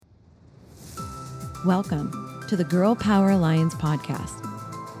Welcome to the Girl Power Alliance podcast,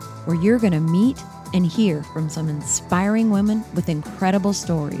 where you're going to meet and hear from some inspiring women with incredible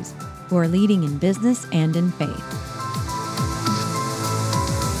stories who are leading in business and in faith.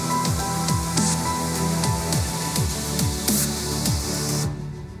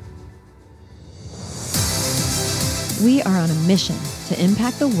 We are on a mission to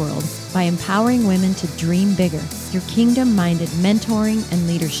impact the world by empowering women to dream bigger through kingdom-minded mentoring and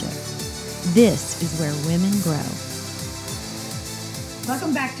leadership. This is where women grow.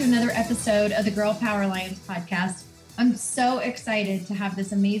 Welcome back to another episode of the Girl Power Alliance podcast. I'm so excited to have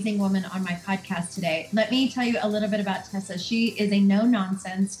this amazing woman on my podcast today. Let me tell you a little bit about Tessa. She is a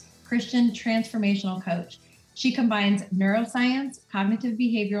no-nonsense Christian transformational coach. She combines neuroscience, cognitive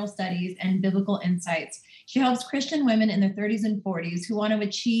behavioral studies, and biblical insights. She helps Christian women in their 30s and 40s who want to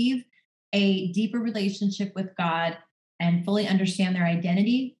achieve a deeper relationship with God and fully understand their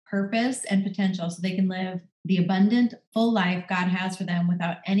identity, purpose, and potential so they can live the abundant, full life God has for them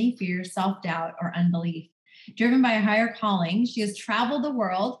without any fear, self-doubt, or unbelief. Driven by a higher calling, she has traveled the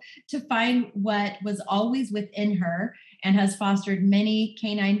world to find what was always within her and has fostered many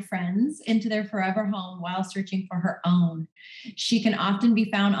canine friends into their forever home while searching for her own. She can often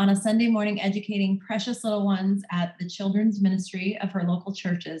be found on a Sunday morning educating precious little ones at the children's ministry of her local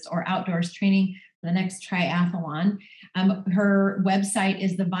churches or outdoors training for the next triathlon. Her website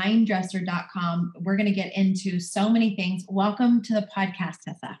is thevinedresser.com. We're going to get into so many things. Welcome to the podcast,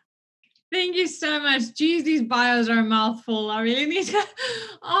 Tessa. Thank you so much. Geez, these bios are a mouthful. I really need to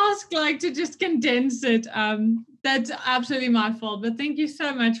ask, to just condense it. That's absolutely my fault. But thank you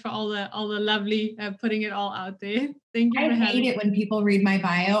so much for all the lovely putting it all out there. Thank you. I hate it when people read my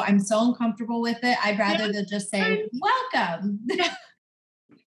bio. I'm so uncomfortable with it. I'd rather they just say welcome.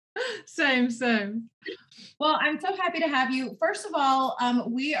 Same. Well, I'm so happy to have you. First of all,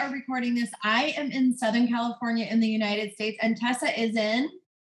 we are recording this. I am in Southern California in the United States, and Tessa is in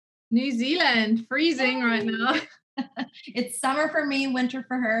New Zealand, freezing right now. It's summer for me, winter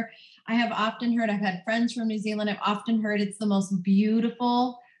for her. I have often heard, I've had friends from New Zealand, I've often heard it's the most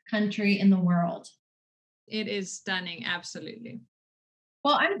beautiful country in the world. It is stunning, absolutely.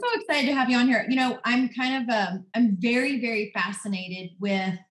 Well, I'm so excited to have you on here. You know, I'm very, very fascinated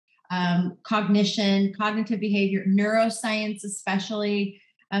with cognition, cognitive behavior, neuroscience, especially.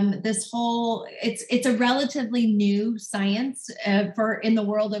 It's a relatively new science in the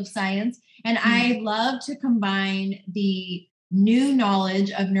world of science. And I love to combine the new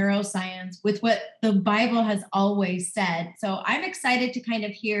knowledge of neuroscience with what the Bible has always said. So I'm excited to kind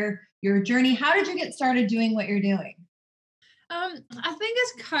of hear your journey. How did you get started doing what you're doing? I think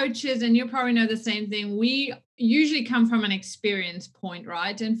as coaches, and you'll probably know the same thing, we usually come from an experience point,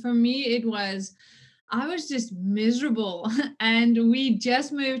 right? And for me, I was just miserable. And we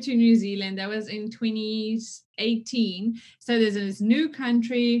just moved to New Zealand. That was in 2018. So there's this new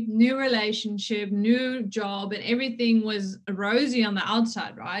country, new relationship, new job, and everything was rosy on the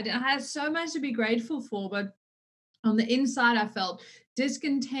outside, right? And I had so much to be grateful for. But on the inside, I felt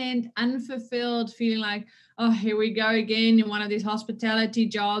discontent, unfulfilled, feeling like, oh, here we go again in one of these hospitality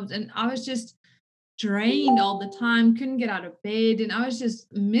jobs. And I was just drained all the time, couldn't get out of bed, and I was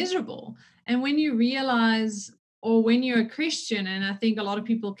just miserable. And when you realize, or when you're a Christian, and I think a lot of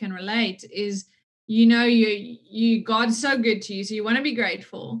people can relate, is, you God's so good to you, so you want to be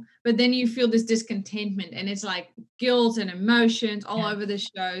grateful, but then you feel this discontentment, and it's like guilt and emotions all over the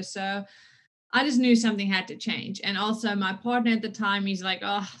show. So I just knew something had to change. And also my partner at the time, he's like,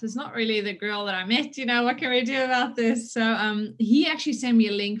 oh, this is not really the girl that I met. What can we do about this? So he actually sent me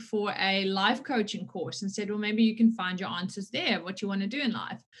a link for a life coaching course and said, well, maybe you can find your answers there, what you want to do in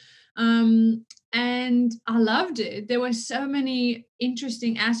life. And I loved it. There were so many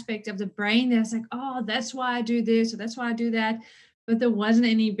interesting aspects of the brain that I was like, oh, that's why I do this, or that's why I do that. But there wasn't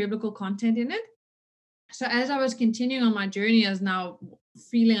any biblical content in it. So as I was continuing on my journey, I was now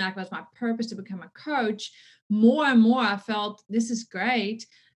feeling like it was my purpose to become a coach. More and more, I felt this is great,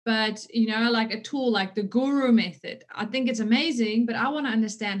 but like a tool like the Guru method, I think it's amazing, but I want to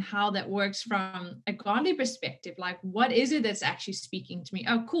understand how that works from a godly perspective. Like, what is it that's actually speaking to me?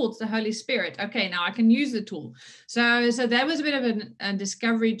 Oh, cool, it's the Holy Spirit. Okay, now I can use the tool. So that was a bit of a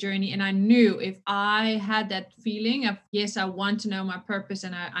discovery journey, and I knew if I had that feeling of, yes, I want to know my purpose,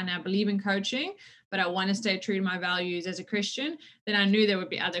 and I believe in coaching, but I want to stay true to my values as a Christian, then I knew there would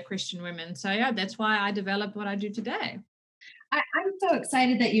be other Christian women. So yeah, that's why I developed what I do today. I'm so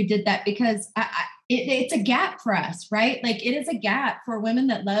excited that you did that, because it's a gap for us, right? Like, it is a gap for women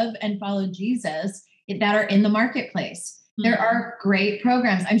that love and follow Jesus that are in the marketplace. There are great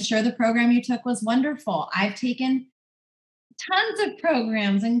programs. I'm sure the program you took was wonderful. I've taken tons of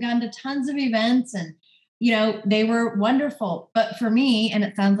programs and gone to tons of events, and they were wonderful. But for me, and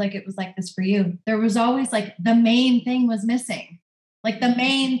it sounds like it was like this for you, there was always like the main thing was missing, like the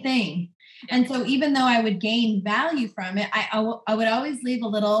main thing. And so even though I would gain value from it, I would always leave a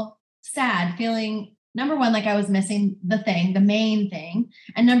little sad, feeling, number one, like I was missing the main thing.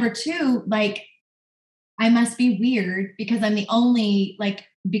 And number two, like I must be weird because I'm the only, like,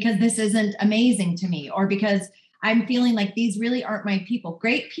 because this isn't amazing to me, or because I'm feeling like these really aren't my people.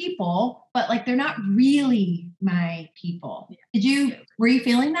 Great people, but like they're not really my people. Were you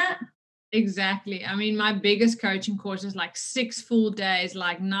feeling that? Exactly. I mean, my biggest coaching course is like 6 full days,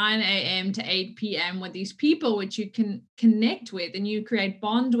 like 9 a.m. to 8 p.m. with these people, which you can connect with and you create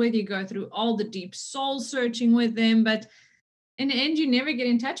bond with. You go through all the deep soul searching with them. But in the end, you never get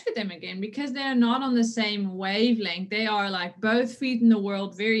in touch with them again because they're not on the same wavelength. They are like both feet in the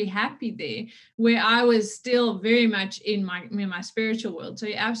world, very happy there, where I was still very much in my spiritual world. So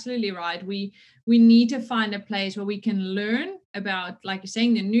you're absolutely right. We need to find a place where we can learn about, like you're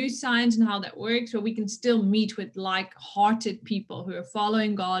saying, the new science and how that works, where we can still meet with like-hearted people who are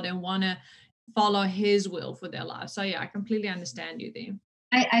following God and want to follow His will for their lives. So yeah, I completely understand you there.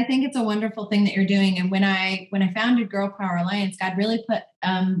 I think it's a wonderful thing that you're doing. And when I founded Girl Power Alliance, God really put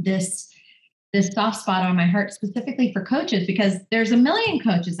this soft spot on my heart specifically for coaches, because there's a million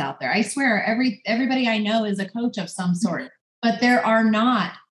coaches out there. I swear everybody I know is a coach of some sort, but there are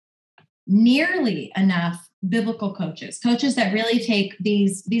not nearly enough biblical coaches that really take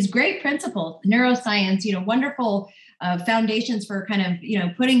these great principles, neuroscience, wonderful foundations for kind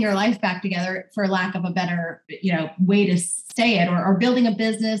of, putting your life back together, for lack of a better, way to say it, or building a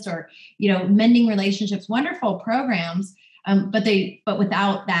business, or, mending relationships, wonderful programs. But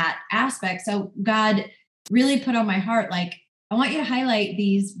without that aspect. So God really put on my heart, like, I want you to highlight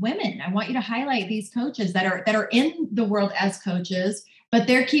these women. I want you to highlight these coaches that are in the world as coaches, but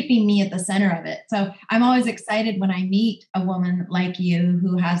they're keeping me at the center of it. So I'm always excited when I meet a woman like you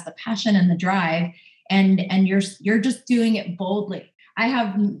who has the passion and the drive, and you're just doing it boldly. I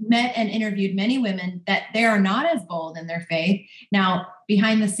have met and interviewed many women that they are not as bold in their faith. Now,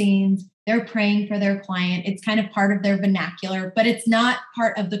 behind the scenes, they're praying for their client. It's kind of part of their vernacular, but it's not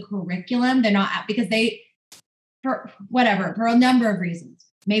part of the curriculum. They're not, because for a number of reasons.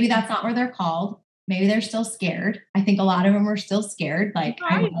 Maybe that's not where they're called. Maybe they're still scared. I think a lot of them are still scared. Like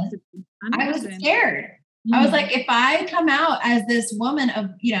I was scared. Mm-hmm. I was like, if I come out as this woman of,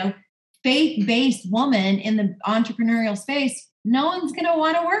 faith-based woman in the entrepreneurial space, no one's going to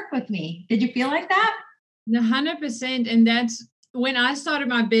want to work with me. Did you feel like that? 100%. And that's when I started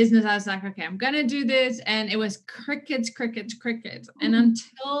my business, I was like, okay, I'm going to do this. And it was crickets. Mm-hmm. And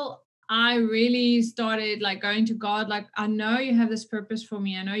until I really started like going to God, like, I know you have this purpose for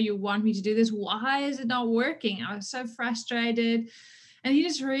me. I know you want me to do this. Why is it not working? I was so frustrated. And He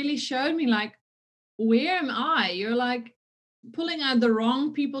just really showed me, like, where am I? You're like pulling out the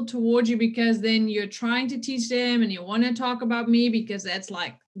wrong people towards you, because then you're trying to teach them and you want to talk about me because that's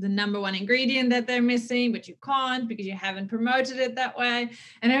like the number one ingredient that they're missing, but you can't because you haven't promoted it that way.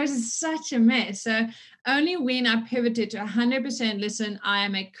 And it was such a mess. So only when I pivoted to 100%, listen, I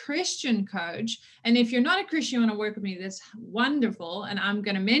am a Christian coach. And if you're not a Christian, you want to work with me, that's wonderful. And I'm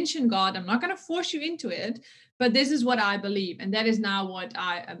going to mention God. I'm not going to force you into it, but this is what I believe. And that is now what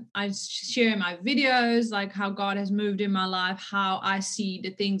I share in my videos, like how God has moved in my life, how I see the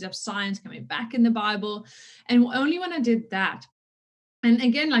things of science coming back in the Bible. And only when I did that, and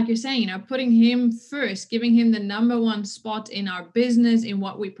again, like you're saying, putting Him first, giving Him the number one spot in our business, in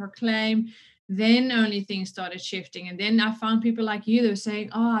what we proclaim, then only things started shifting. And then I found people like you that were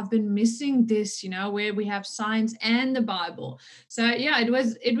saying, oh, I've been missing this, where we have science and the Bible. So yeah, it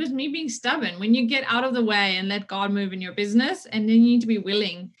was me being stubborn. When you get out of the way and let God move in your business, and then you need to be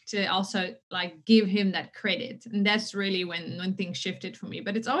willing to also like give Him that credit. And that's really when things shifted for me.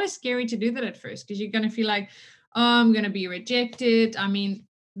 But it's always scary to do that at first, because you're going to feel like, oh, I'm going to be rejected. I mean,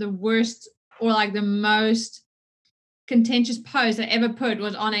 the worst, or like the most contentious post I ever put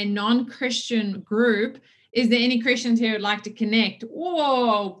was on a non-Christian group. Is there any Christians here who'd like to connect?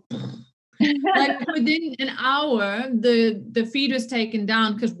 Whoa. Like within an hour, the feed was taken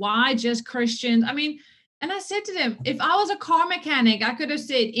down, because why just Christians? I mean, and I said to them, if I was a car mechanic, I could have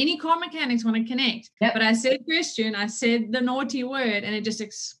said any car mechanics want to connect. Yep. But I said Christian, I said the naughty word, and it just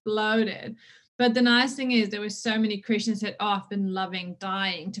exploded. But the nice thing is there were so many Christians that, oh, I've been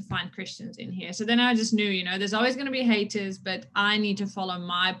dying to find Christians in here. So then I just knew, there's always going to be haters, but I need to follow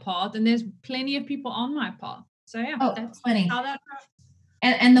my path. And there's plenty of people on my path. So yeah, that's plenty. how that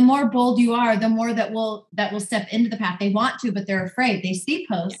And the more bold you are, the more that will step into the path. They want to, but they're afraid. They see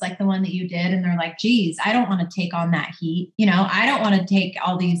posts like the one that you did, and they're like, geez, I don't want to take on that heat. I don't want to take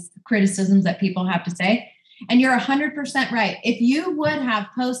all these criticisms that people have to say. And you're 100% right. If you would have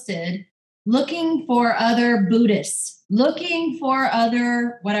posted looking for other Buddhists, looking for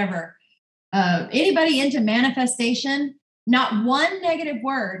other whatever, anybody into manifestation, not one negative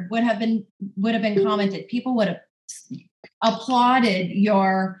word would have been commented. People would have applauded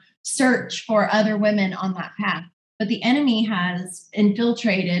your search for other women on that path. But the enemy has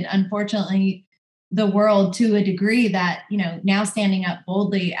infiltrated, unfortunately, the world to a degree that, now standing up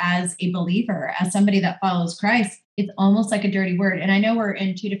boldly as a believer, as somebody that follows Christ, it's almost like a dirty word. And I know we're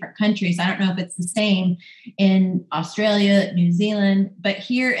in 2 different countries. I don't know if it's the same in Australia, New Zealand, but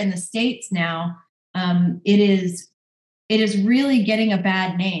here in the States now, it is really getting a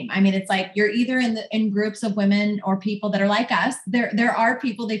bad name. I mean, it's like you're either in groups of women or people that are like us. There are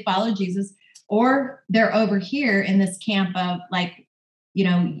people, they follow Jesus, or they're over here in this camp of like,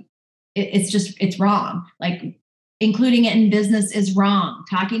 it's wrong. Like including it in business is wrong.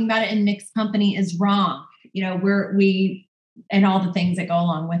 Talking about it in mixed company is wrong. And all the things that go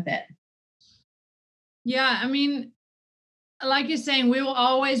along with it. Yeah. I mean, like you're saying, we will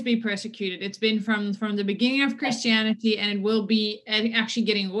always be persecuted. It's been from the beginning of Christianity, and it will be actually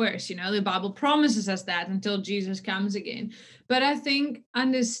getting worse. The Bible promises us that until Jesus comes again. But I think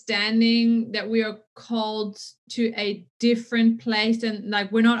understanding that we are called to a different place, and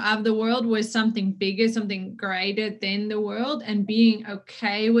like we're not of the world, we're something bigger, something greater than the world, and being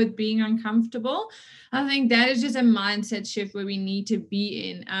okay with being uncomfortable. I think that is just a mindset shift where we need to be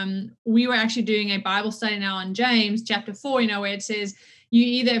in. We were actually doing a Bible study now on James chapter 4, where it says you're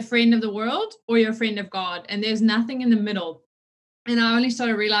either a friend of the world or you're a friend of God, and there's nothing in the middle. And I only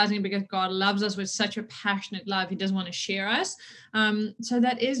started realizing because God loves us with such a passionate love, he doesn't want to share us. So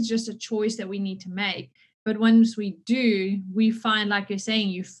that is just a choice that we need to make. But once we do, we find, like you're saying,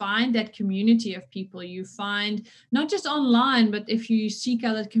 you find that community of people. You find not just online, but if you seek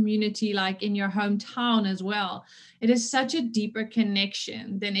out that community, like in your hometown as well, it is such a deeper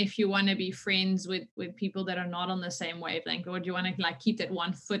connection than if you want to be friends with people that are not on the same wavelength, or do you want to like keep that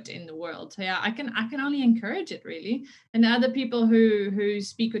one foot in the world. So yeah, I can only encourage it really. And the other people who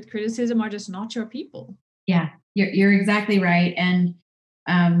speak with criticism are just not your people. Yeah, you're exactly right. And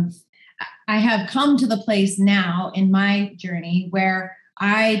I have come to the place now in my journey where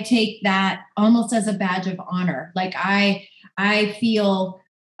I take that almost as a badge of honor. Like I feel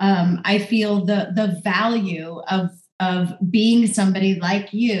the value of being somebody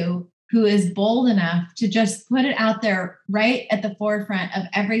like you who is bold enough to just put it out there right at the forefront of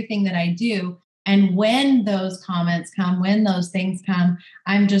everything that I do. And when those comments come, when those things come,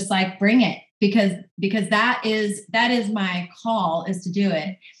 I'm just like, bring it, because that is my call, is to do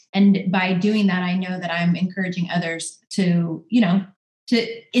it. And by doing that, I know that I'm encouraging others to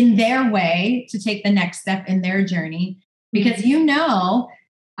in their way, to take the next step in their journey. Because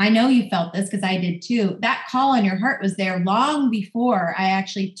I know you felt this, because I did too. That call on your heart was there long before I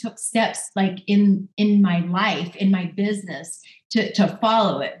actually took steps like in my life, in my business to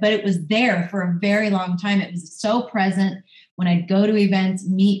follow it. But it was there for a very long time. It was so present when I'd go to events,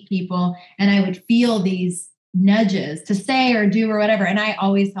 meet people, and I would feel these nudges to say or do or whatever. And I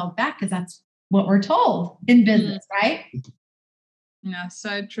always held back because that's what we're told in business, right? Yeah,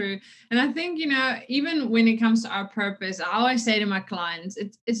 so true. And I think, even when it comes to our purpose, I always say to my clients,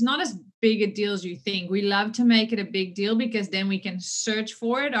 it's not as big a deal as you think. We love to make it a big deal because then we can search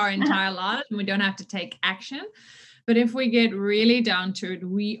for it our entire lives and we don't have to take action. But if we get really down to it,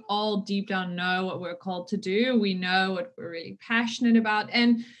 we all deep down know what we're called to do. We know what we're really passionate about.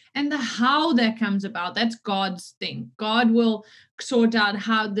 And the how that comes about, that's God's thing. God will sort out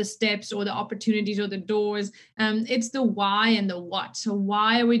how the steps or the opportunities or the doors. It's the why and the what. So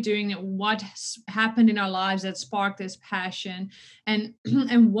why are we doing it? What happened in our lives that sparked this passion? And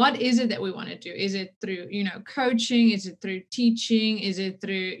what is it that we want to do? Is it through, coaching? Is it through teaching? Is it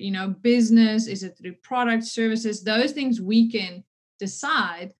through, business? Is it through product services? Those things we can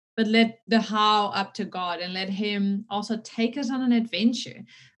decide, but let the how up to God and let him also take us on an adventure.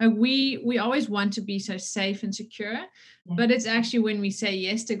 Like we always want to be so safe and secure, but it's actually when we say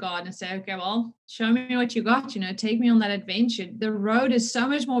yes to God and say, okay, well, show me what you got, take me on that adventure. The road is so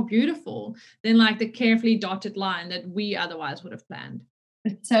much more beautiful than like the carefully dotted line that we otherwise would have planned.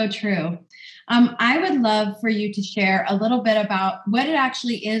 It's so true. I would love for you to share a little bit about what it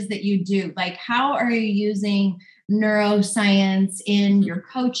actually is that you do. Like, how are you using neuroscience in your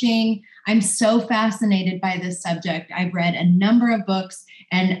coaching? I'm so fascinated by this subject. I've read a number of books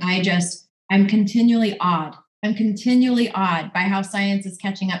and I'm continually awed I'm continually awed by how science is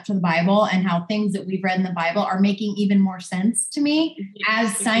catching up to the Bible and how things that we've read in the Bible are making even more sense to me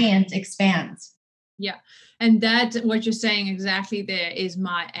as science expands. Yeah. And that, what you're saying exactly there is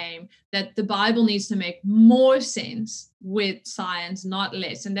my aim, that the Bible needs to make more sense with science, not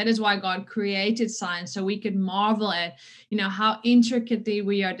less. And that is why God created science, so we could marvel at, how intricately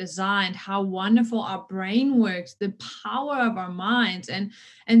we are designed, how wonderful our brain works, the power of our minds.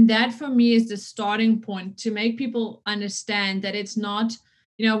 And that for me is the starting point to make people understand that it's not,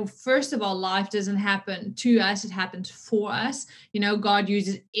 first of all, life doesn't happen to us, it happens for us. God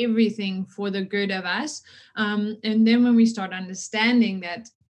uses everything for the good of us. And then when we start understanding that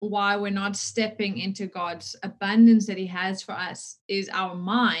why we're not stepping into God's abundance that he has for us is our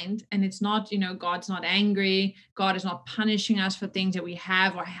mind, and it's not, God's not angry, God is not punishing us for things that we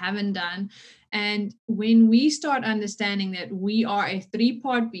have or haven't done. And when we start understanding that we are a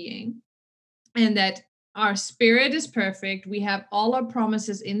three-part being, and that our spirit is perfect, we have all our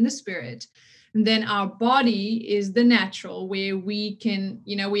promises in the spirit, and then our body is the natural, where we can,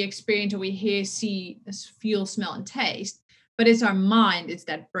 we experience or we hear, see, feel, smell, and taste. But it's our mind, it's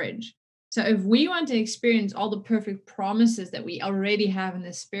that bridge. So if we want to experience all the perfect promises that we already have in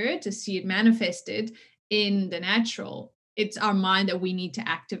the spirit, to see it manifested in the natural, it's our mind that we need to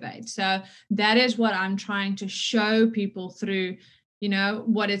activate. So that is what I'm trying to show people through,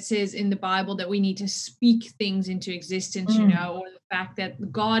 what it says in the Bible, that we need to speak things into existence, or the fact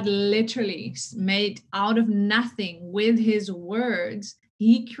that God literally made out of nothing with his words.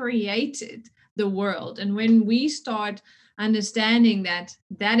 He created the world. And when we start understanding that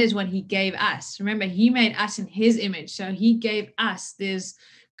that is what he gave us, remember, he made us in his image. So he gave us this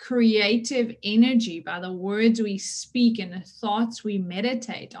creative energy by the words we speak and the thoughts we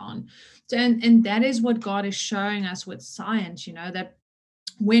meditate on. And that is what God is showing us with science, that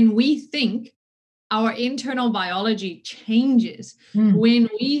when we think, our internal biology changes. When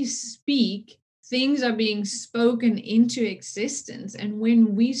we speak, things are being spoken into existence. And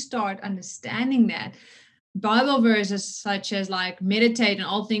when we start understanding that, Bible verses such as like meditate and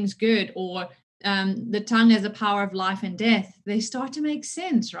all things good, or the tongue has the power of life and death, they start to make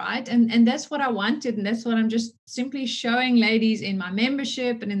sense, right? And that's what I wanted. And that's what I'm just simply showing ladies in my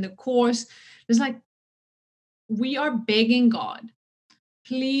membership and in the course. It's like, we are begging God,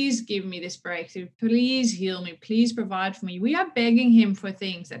 please give me this breakthrough. Please heal me. Please provide for me. We are begging him for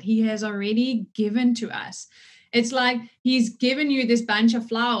things that he has already given to us. It's like he's given you this bunch of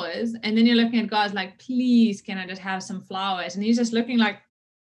flowers, and then you're looking at God's like, please, can I just have some flowers? And he's just looking like,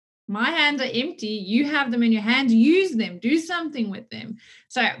 my hands are empty. You have them in your hands. Use them. Do something with them.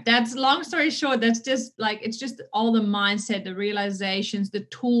 So that's, long story short, that's just like, it's just all the mindset, the realizations, the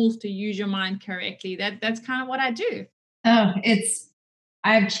tools to use your mind correctly. That's kind of what I do. Oh,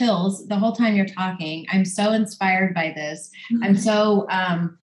 I have chills the whole time you're talking. I'm so inspired by this. I'm so,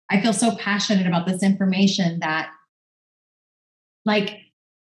 I feel so passionate about this information that like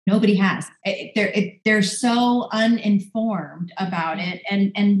nobody has. They're so uninformed about it.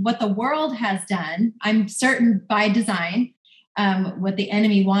 And what the world has done, I'm certain by design, what the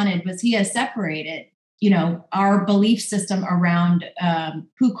enemy wanted was he has separated, our belief system around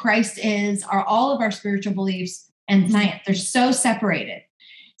who Christ is, all of our spiritual beliefs and science. They're so separated.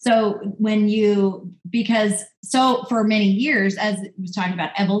 So for many years, as it was talking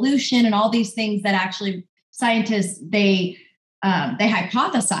about evolution and all these things that actually scientists, they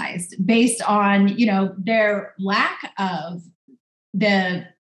hypothesized based on, their lack of the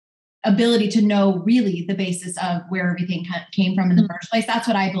ability to know really the basis of where everything came from in the first place. That's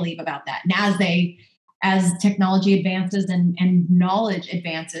what I believe about that. And as technology advances and knowledge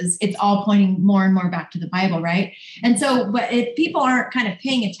advances, it's all pointing more and more back to the Bible, right? And so, but if people aren't kind of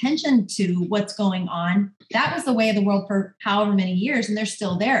paying attention to what's going on, that was the way of the world for however many years, and they're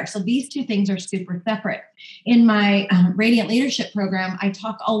still there. So these two things are super separate. In my Radiant Leadership program, I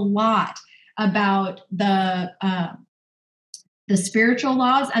talk a lot about the spiritual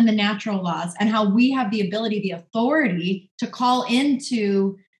laws and the natural laws, and how we have the ability, the authority to call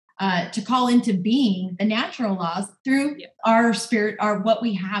into being the natural laws through our spirit, what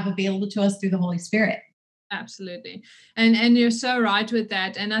we have available to us through the Holy Spirit. Absolutely. And you're so right with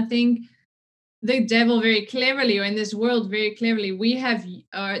that. And I think the devil very cleverly, or in this world very cleverly,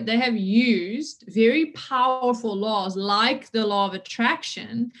 they have used very powerful laws like the law of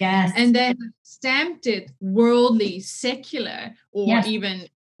attraction. Yes. And they have stamped it worldly, secular, or even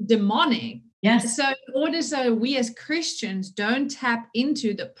demonic. Yes. So in order so we as Christians don't tap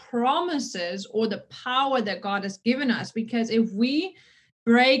into the promises or the power that God has given us, because if we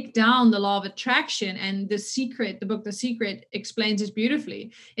break down the law of attraction. And the book The Secret explains this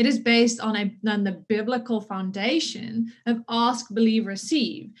beautifully. It is based on the biblical foundation of ask, believe,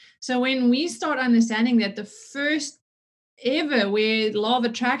 receive. So when we start understanding that the first ever where law of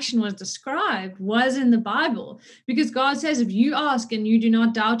attraction was described was in the Bible, because God says, if you ask and you do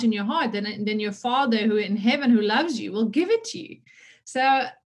not doubt in your heart, then your Father who in heaven who loves you will give it to you. So,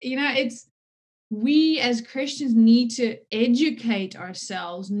 we as Christians need to educate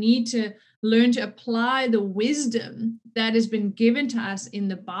ourselves, need to learn to apply the wisdom that has been given to us in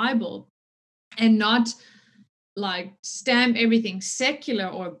the Bible, and not like stamp everything secular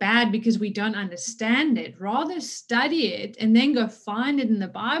or bad because we don't understand it. Rather study it and then go find it in the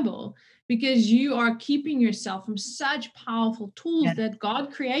Bible, because you are keeping yourself from such powerful tools that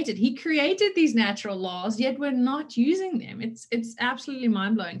God created. He created these natural laws, yet we're not using them. It's absolutely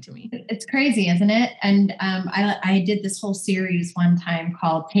mind-blowing to me. It's crazy, isn't it? And I did this whole series one time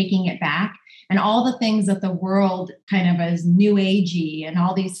called Taking It Back, and all the things that the world kind of as new agey and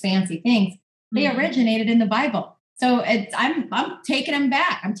all these fancy things, they originated in the Bible. So I'm taking them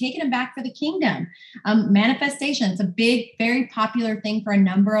back. I'm taking them back for the kingdom. Manifestation. It's a big, very popular thing for a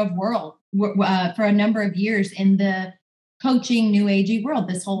number of years in the coaching new agey world.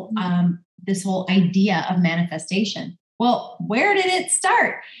 This whole idea of manifestation. Well, where did it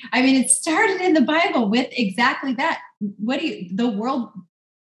start? I mean, it started in the Bible with exactly that.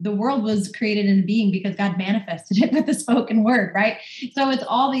 The world was created in being because God manifested it with the spoken word, right? So it's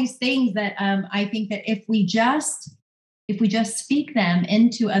all these things that I think that if we just speak them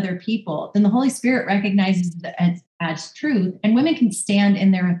into other people, then the Holy Spirit recognizes that as truth, and women can stand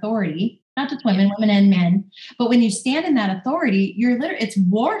in their authority, not just women and men. But when you stand in that authority, it's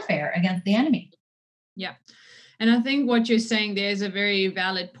warfare against the enemy. Yeah. And I think what you're saying there is a very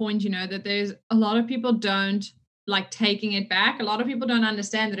valid point, that there's a lot of people don't like taking it back. A lot of people don't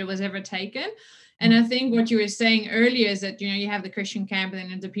understand that it was ever taken. And I think what you were saying earlier is that, you have the Christian camp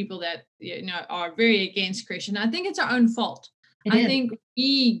and then the people that, are very against Christian. I think it's our own fault. I think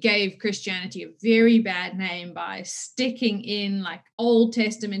we gave Christianity a very bad name by sticking in like Old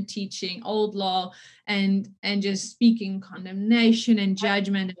Testament teaching, old law, and just speaking condemnation and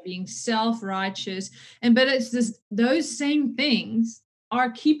judgment and being self-righteous. But it's those same things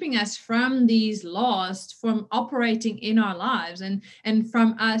are keeping us from these laws, from operating in our lives, and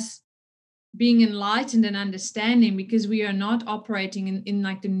from us being enlightened and understanding, because we are not operating in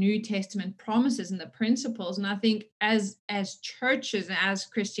like the New Testament promises and the principles. And I think as churches and as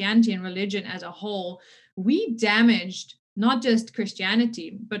Christianity and religion as a whole, we damaged not just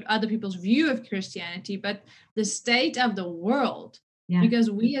Christianity, but other people's view of Christianity, but the state of the world. Yeah.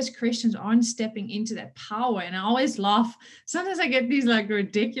 Because we as Christians aren't stepping into that power. And I always laugh. Sometimes I get these like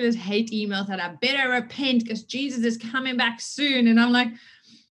ridiculous hate emails that I better repent because Jesus is coming back soon. And I'm like,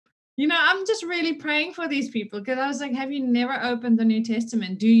 I'm just really praying for these people, because I was like, have you never opened the New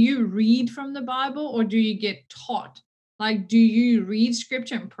Testament? Do you read from the Bible, or do you get taught? Like, do you read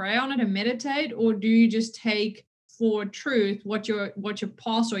scripture and pray on it and meditate, or do you just take for truth what your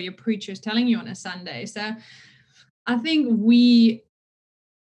pastor or your preacher is telling you on a Sunday? So I think I'm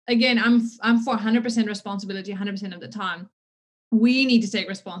for 100% responsibility 100% of the time. We need to take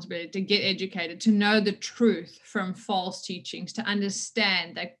responsibility to get educated, to know the truth from false teachings, to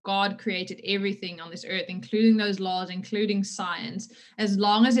understand that God created everything on this earth, including those laws, including science, as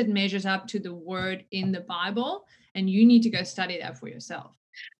long as it measures up to the word in the Bible. And you need to go study that for yourself.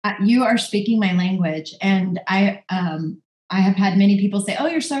 You are speaking my language. And I have had many people say, oh,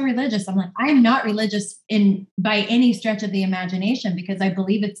 you're so religious. I'm like, I'm not religious by any stretch of the imagination, because I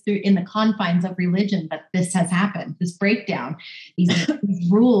believe it's in the confines of religion that this has happened, this breakdown, these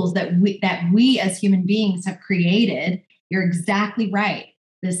rules that we as human beings have created. You're exactly right.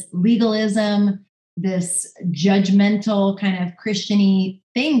 This legalism, this judgmental kind of Christian-y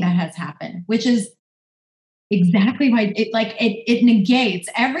thing that has happened, which is exactly why it negates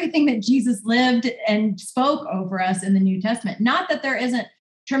everything that Jesus lived and spoke over us in the New Testament. Not that there isn't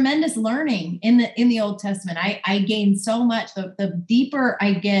tremendous learning in the Old Testament. I gain so much. The deeper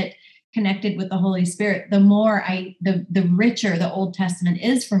I get connected with the Holy Spirit, the more the richer the Old Testament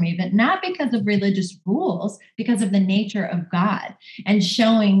is for me, but not because of religious rules, because of the nature of God and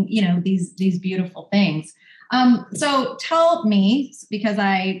showing, these beautiful things. So tell me, because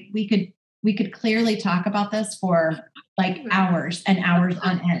we could clearly talk about this for like hours and hours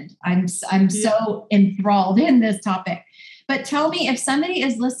on end. I'm so enthralled in this topic. But tell me, if somebody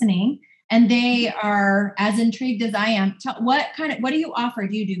is listening and they are as intrigued as I am, what do you offer?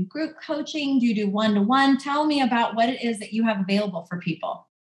 Do you do group coaching? Do you do one-to-one? Tell me about what it is that you have available for people.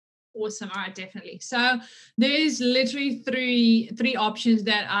 Awesome. All right, definitely. So there's literally three options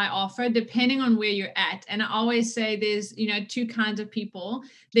that I offer depending on where you're at. And I always say there's, two kinds of people.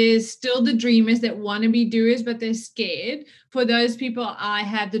 There's still the dreamers that want to be doers, but they're scared. For those people, I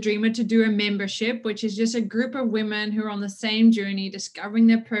have the Dreamer to Doer membership, which is just a group of women who are on the same journey, discovering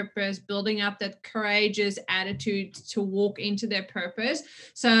their purpose, building up that courageous attitude to walk into their purpose.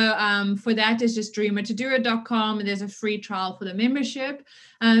 So for that is just dreamertodoer.com, and there's a free trial for the membership.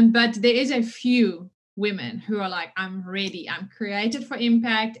 But there is a few women who are like, I'm ready, I'm created for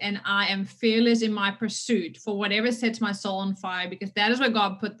impact, and I am fearless in my pursuit for whatever sets my soul on fire, because that is what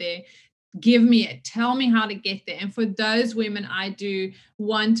God put there. Give me it. Tell me how to get there. And for those women, I do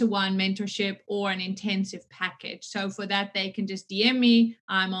one-to-one mentorship or an intensive package. So for that, they can just DM me.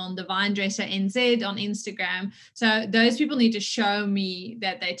 I'm on the Vine Dresser NZ on Instagram. So those people need to show me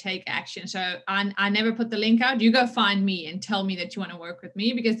that they take action. So I never put the link out. You go find me and tell me that you want to work with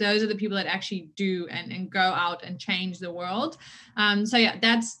me, because those are the people that actually do and go out and change the world. So yeah,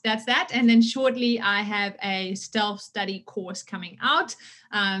 that's that. And then shortly, I have a self-study course coming out.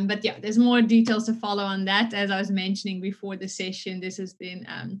 But yeah, there's more details to follow on that. As I was mentioning before the session, this has been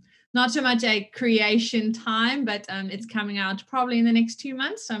not so much a creation time, but it's coming out probably in the next 2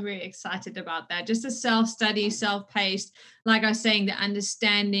 months. So I'm very excited about that. Just a self-study, self-paced, like I was saying, the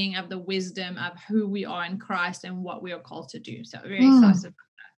understanding of the wisdom of who we are in Christ and what we are called to do. So very excited about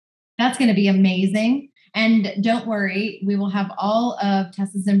that. That's going to be amazing. And don't worry, we will have all of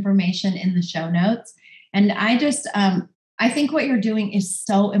Tessa's information in the show notes. And I just, I think what you're doing is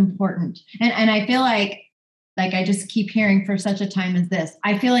so important. And I feel like I just keep hearing, for such a time as this,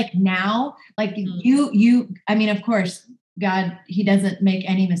 I feel like now, like I mean, of course, God, he doesn't make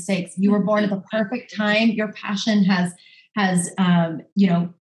any mistakes. You were born at the perfect time. Your passion has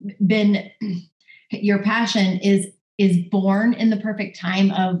been, your passion is born in the perfect time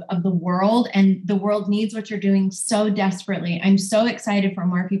of the world, and the world needs what you're doing so desperately. I'm so excited for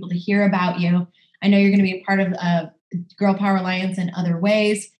more people to hear about you. I know you're going to be a part of Girl Power Alliance in other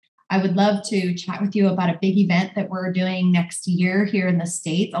ways. I would love to chat with you about a big event that we're doing next year here in the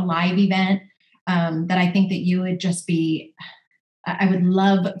States, a live event that I think that you would just be, I would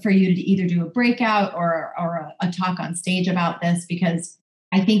love for you to either do a breakout or a talk on stage about this, because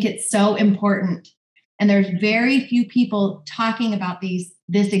I think it's so important. And there's very few people talking about this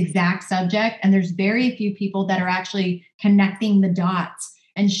exact subject. And there's very few people that are actually connecting the dots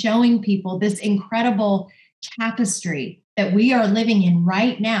and showing people this incredible tapestry that we are living in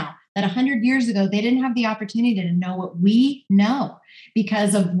right now, that 100 years ago, they didn't have the opportunity to know what we know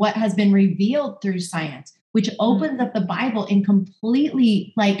because of what has been revealed through science, which opens up the Bible in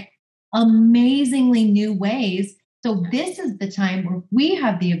completely, amazingly new ways. So this is the time where we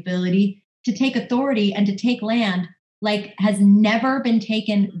have the ability to take authority and to take land like has never been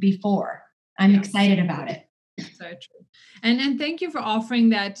taken before. I'm excited about it. So true. And thank you for offering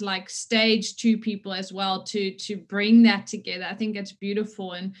that stage to people as well, to bring that together. I think it's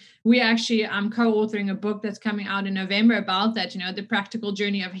beautiful. And I'm co-authoring a book that's coming out in November about that, the practical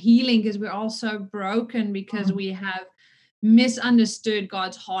journey of healing, because we're all so broken because we have misunderstood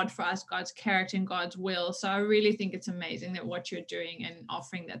God's heart for us, God's character and God's will. So I really think it's amazing that what you're doing and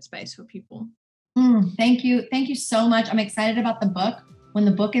offering that space for people. Thank you. Thank you so much. I'm excited about the book. When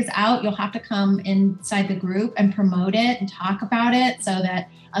the book is out, you'll have to come inside the group and promote it and talk about it so that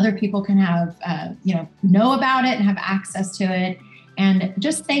other people can have, know about it and have access to it. And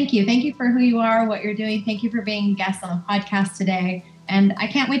just thank you. Thank you for who you are, what you're doing. Thank you for being a guest on the podcast today. And I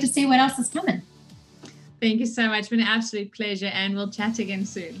can't wait to see what else is coming. Thank you so much. It's been an absolute pleasure, and we'll chat again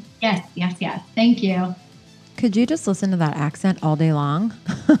soon. Yes. Thank you. Could you just listen to that accent all day long?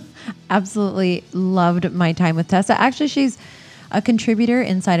 Absolutely loved my time with Tessa. Actually, she's a contributor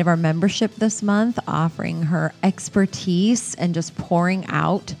inside of our membership this month, offering her expertise and just pouring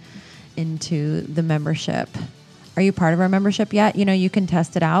out into the membership. Are you part of our membership yet? You can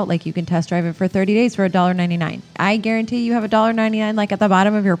test it out. You can test drive it for 30 days for $1.99. I guarantee you have $1.99 at the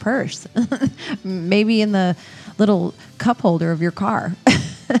bottom of your purse, maybe in the little cup holder of your car.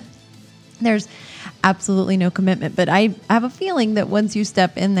 There's absolutely no commitment, but I have a feeling that once you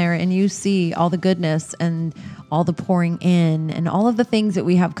step in there and you see all the goodness and all the pouring in and all of the things that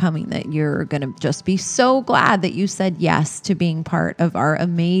we have coming, that you're going to just be so glad that you said yes to being part of our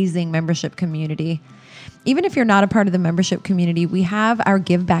amazing membership community. even if you're not a part of the membership community, we have our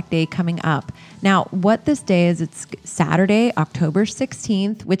Give Back Day coming up. Now, what this day is, it's Saturday, October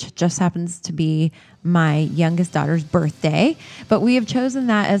 16th, which just happens to be my youngest daughter's birthday. But we have chosen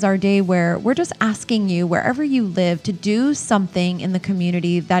that as our day where we're just asking you, wherever you live, to do something in the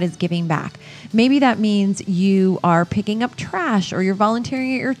community that is giving back. Maybe that means you are picking up trash, or you're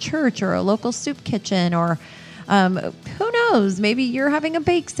volunteering at your church or a local soup kitchen, or who knows, maybe you're having a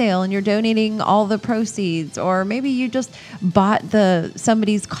bake sale and you're donating all the proceeds, or maybe you just bought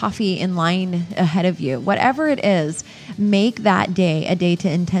somebody's coffee in line ahead of you. Whatever it is, make that day a day to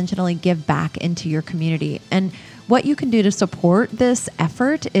intentionally give back into your community. And what you can do to support this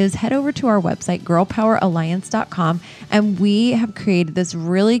effort is head over to our website, girlpoweralliance.com, and we have created this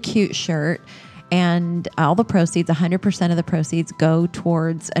really cute shirt. And all the proceeds, 100% of the proceeds, go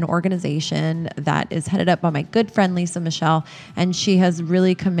towards an organization that is headed up by my good friend, Lisa Michelle. And she has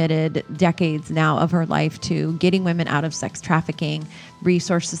really committed decades now of her life to getting women out of sex trafficking,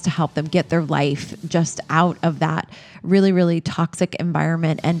 resources to help them get their life just out of that really, really toxic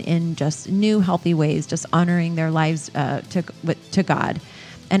environment and in just new, healthy ways, just honoring their lives to God.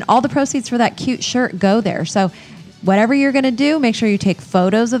 And all the proceeds for that cute shirt go there. So whatever you're going to do, make sure you take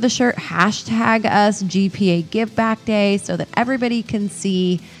photos of the shirt, hashtag us GPA Give Back Day, so that everybody can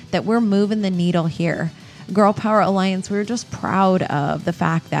see that we're moving the needle here. Girl Power Alliance, we're just proud of the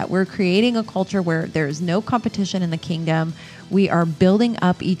fact that we're creating a culture where there's no competition in the kingdom. We are building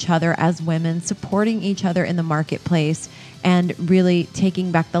up each other as women, supporting each other in the marketplace, and really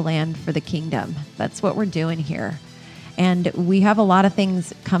taking back the land for the kingdom. That's what we're doing here. And we have a lot of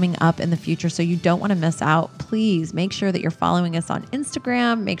things coming up in the future, so you don't want to miss out. Please make sure that you're following us on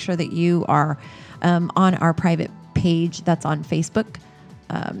Instagram. Make sure that you are on our private page that's on Facebook,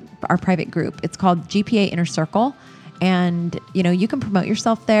 our private group. It's called GPA Inner Circle. And, you can promote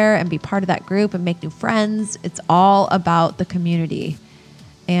yourself there and be part of that group and make new friends. It's all about the community.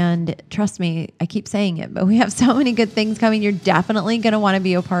 And trust me, I keep saying it, but we have so many good things coming. You're definitely going to want to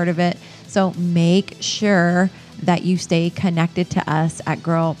be a part of it. So make sure that you stay connected to us at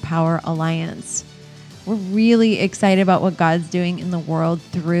Girl Power Alliance. We're really excited about what God's doing in the world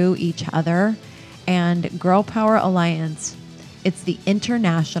through each other. And Girl Power Alliance, it's the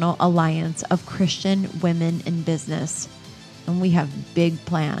International Alliance of Christian Women in Business. And we have big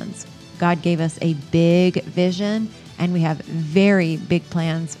plans. God gave us a big vision, and we have very big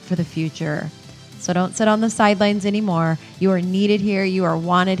plans for the future. So don't sit on the sidelines anymore. You are needed here, you are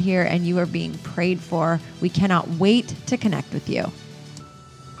wanted here, and you are being prayed for. We cannot wait to connect with you.